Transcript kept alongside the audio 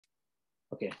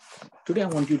Okay. Today I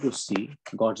want you to see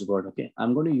God's word. Okay.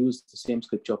 I'm going to use the same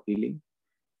scripture of healing.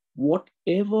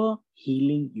 Whatever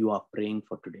healing you are praying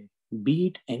for today, be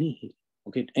it any healing.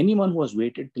 Okay. Anyone who has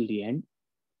waited till the end,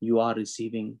 you are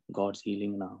receiving God's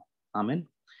healing now. Amen.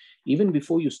 Even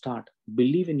before you start,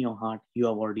 believe in your heart you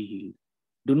have already healed.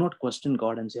 Do not question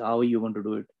God and say, how are you going to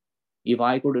do it? If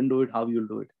I couldn't do it, how you'll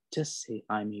do it? Just say,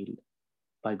 I'm healed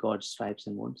by God's stripes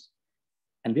and wounds.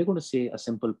 And we're going to say a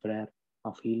simple prayer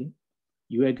of healing.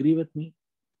 You agree with me?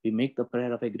 We make the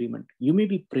prayer of agreement. You may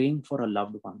be praying for a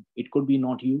loved one. It could be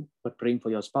not you, but praying for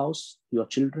your spouse, your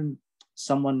children,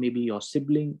 someone, maybe your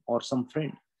sibling or some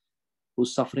friend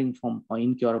who's suffering from an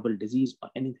incurable disease or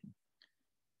anything.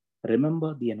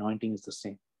 Remember, the anointing is the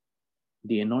same.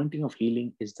 The anointing of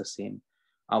healing is the same.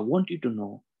 I want you to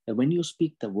know that when you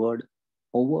speak the word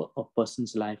over a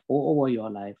person's life or over your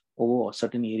life, over a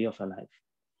certain area of your life,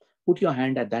 put your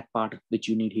hand at that part which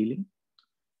you need healing.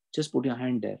 Just put your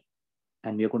hand there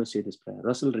and we are going to say this prayer.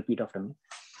 Russell, repeat after me.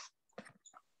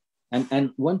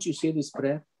 And once you say this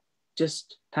prayer,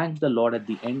 just thank the Lord at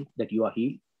the end that you are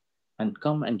healed and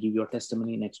come and give your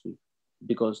testimony next week,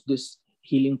 because this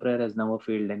healing prayer has never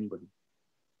failed anybody.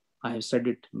 I have said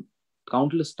it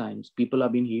countless times. People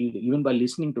have been healed even by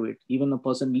listening to it. Even a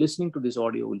person listening to this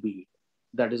audio will be healed.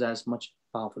 That is as much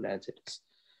powerful as it is.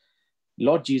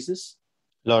 Lord Jesus.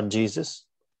 Lord Jesus.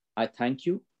 I thank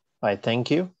you. I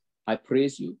thank you. I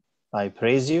praise you. I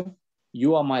praise you.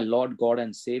 You are my Lord, God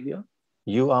and Savior.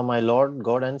 You are my Lord,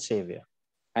 God and Savior.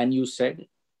 And you said.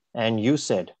 And you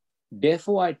said.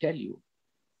 Therefore I tell you.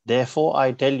 Therefore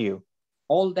I tell you.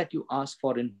 All that you ask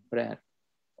for in prayer.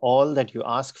 All that you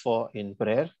ask for in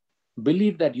prayer.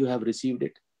 Believe that you have received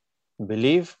it.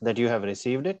 Believe that you have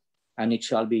received it. And it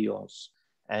shall be yours.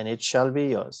 And it shall be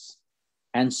yours.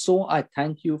 And so I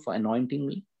thank you for anointing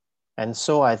me. And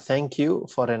so I thank you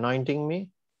for anointing me.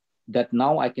 That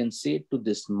now I can say to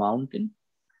this mountain.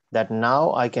 That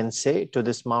now I can say to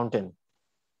this mountain.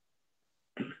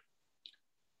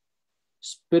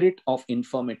 Spirit of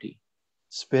infirmity.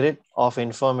 Spirit of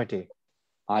infirmity.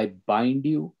 I bind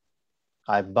you.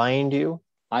 I bind you.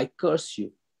 I curse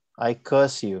you. I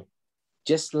curse you.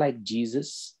 Just like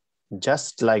Jesus.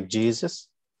 Just like Jesus.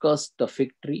 Cursed the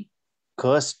fig tree.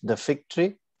 Cursed the fig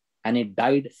tree. And it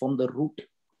died from the root.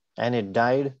 And it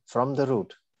died from the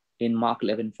root. In Mark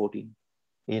 11:14.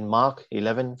 In Mark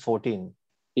 11:14.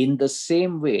 In the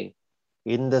same way.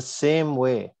 In the same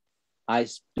way. I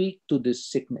speak to this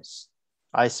sickness.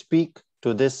 I speak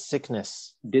to this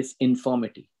sickness. This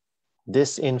infirmity.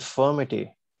 This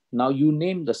infirmity. Now you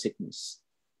name the sickness.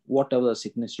 Whatever the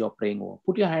sickness you're praying over.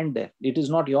 Put your hand there. It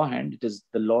is not your hand. It is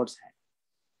the Lord's hand.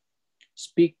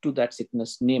 Speak to that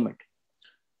sickness. Name it.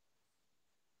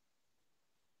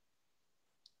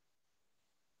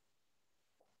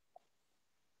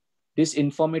 This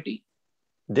infirmity.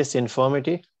 This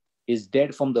infirmity. Is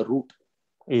dead from the root.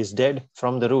 Is dead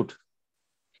from the root.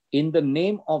 In the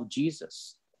name of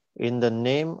Jesus. In the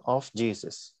name of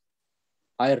Jesus.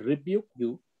 I rebuke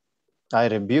you. I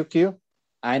rebuke you.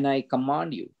 And I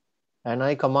command you. And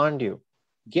I command you.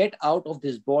 Get out of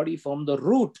this body from the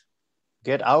root.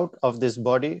 Get out of this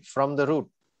body from the root.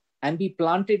 And be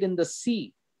planted in the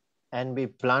sea. And be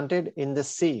planted in the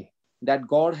sea. That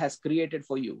God has created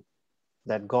for you.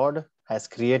 That God has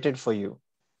created for you.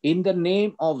 In the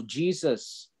name of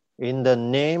Jesus. In the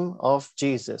name of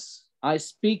Jesus. I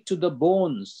speak to the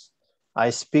bones.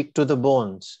 I speak to the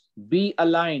bones. Be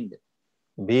aligned.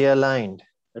 Be aligned.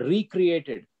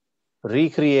 Recreated.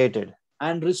 Recreated.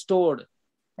 And restored.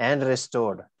 And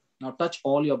restored. Now touch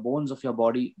all your bones of your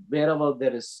body. Wherever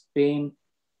there is pain,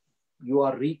 you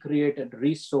are recreated,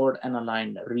 restored, and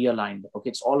aligned, realigned. Okay,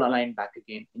 it's all aligned back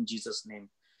again in Jesus' name.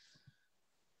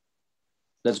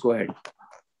 Let's go ahead.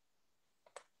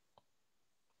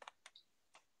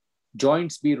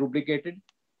 Joints be lubricated.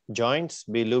 Joints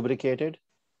be lubricated.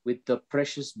 With the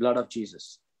precious blood of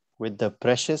Jesus. With the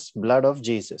precious blood of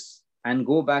Jesus. And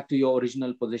go back to your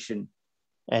original position.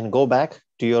 And go back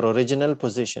to your original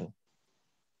position.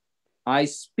 I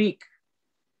speak.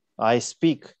 I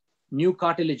speak. New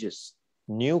cartilages.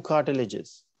 New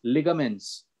cartilages.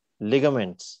 Ligaments.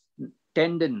 Ligaments.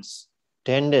 Tendons.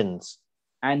 Tendons.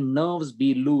 And nerves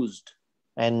be loosed.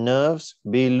 And nerves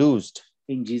be loosed.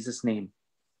 In Jesus' name.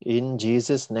 In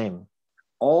Jesus' name.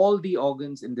 All the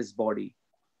organs in this body.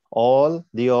 All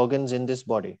the organs in this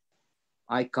body.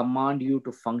 I command you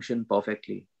to function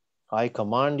perfectly. I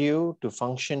command you to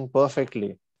function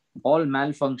perfectly. All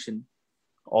malfunction.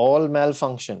 All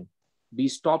malfunction. Be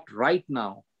stopped right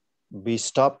now. Be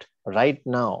stopped right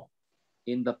now.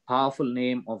 In the powerful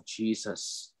name of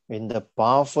Jesus. In the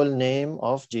powerful name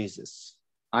of Jesus.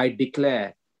 I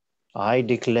declare. I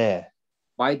declare,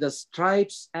 by the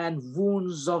stripes and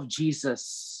wounds of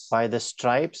Jesus, by the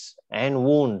stripes and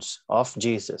wounds of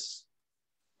Jesus,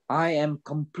 I am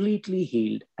completely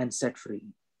healed and set free.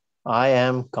 I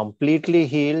am completely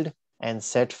healed and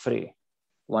set free.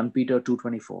 1 Peter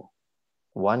 2:24.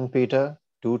 1 Peter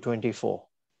 2:24.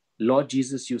 Lord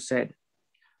Jesus, you said,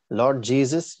 Lord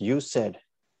Jesus, you said,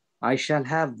 I shall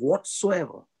have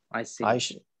whatsoever I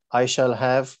say. I shall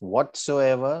have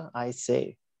whatsoever I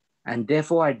say. And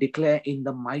therefore I declare in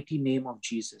the mighty name of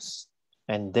Jesus,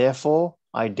 And therefore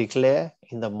I declare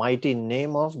in the mighty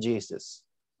name of Jesus,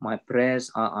 my prayers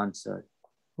are answered.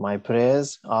 my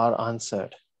prayers are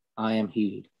answered. I am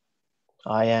healed.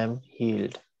 I am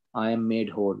healed. I am made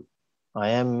whole. I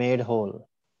am made whole.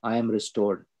 I am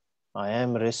restored. I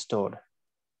am restored.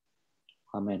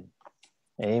 Amen.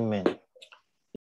 Amen.